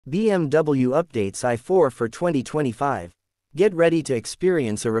BMW updates i4 for 2025. Get ready to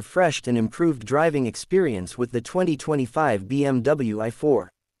experience a refreshed and improved driving experience with the 2025 BMW i4.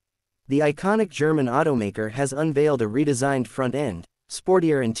 The iconic German automaker has unveiled a redesigned front end,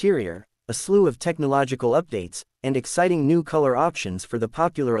 sportier interior, a slew of technological updates, and exciting new color options for the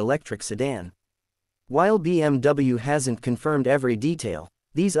popular electric sedan. While BMW hasn't confirmed every detail,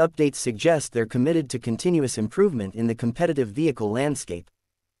 these updates suggest they're committed to continuous improvement in the competitive vehicle landscape.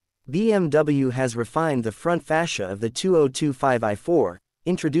 BMW has refined the front fascia of the 2025 i4,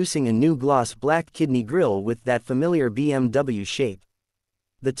 introducing a new gloss black kidney grille with that familiar BMW shape.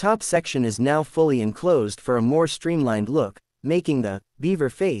 The top section is now fully enclosed for a more streamlined look, making the beaver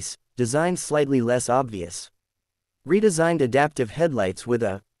face design slightly less obvious. Redesigned adaptive headlights with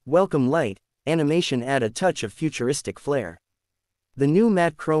a welcome light animation add a touch of futuristic flair. The new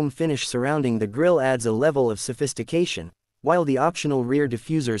matte chrome finish surrounding the grille adds a level of sophistication, while the optional rear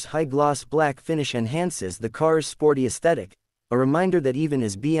diffuser's high-gloss black finish enhances the car's sporty aesthetic, a reminder that even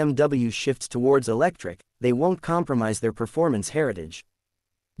as BMW shifts towards electric, they won't compromise their performance heritage.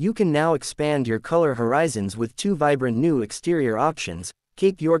 You can now expand your color horizons with two vibrant new exterior options,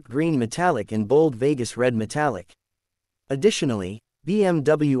 Cape York Green Metallic and Bold Vegas Red Metallic. Additionally,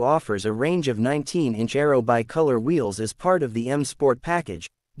 BMW offers a range of 19-inch aero bi-color wheels as part of the M Sport package,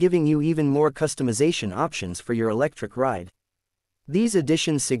 giving you even more customization options for your electric ride. These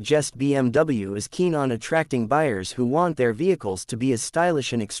additions suggest BMW is keen on attracting buyers who want their vehicles to be as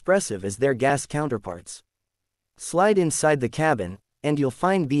stylish and expressive as their gas counterparts. Slide inside the cabin, and you'll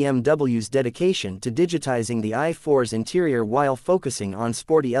find BMW's dedication to digitizing the i4's interior while focusing on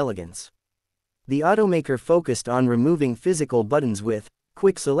sporty elegance. The automaker focused on removing physical buttons with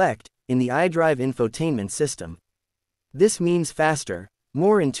Quick Select in the iDrive infotainment system. This means faster,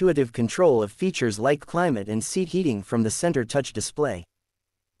 more intuitive control of features like climate and seat heating from the center touch display.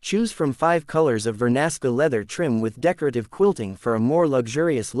 Choose from 5 colors of Vernasca leather trim with decorative quilting for a more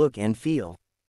luxurious look and feel.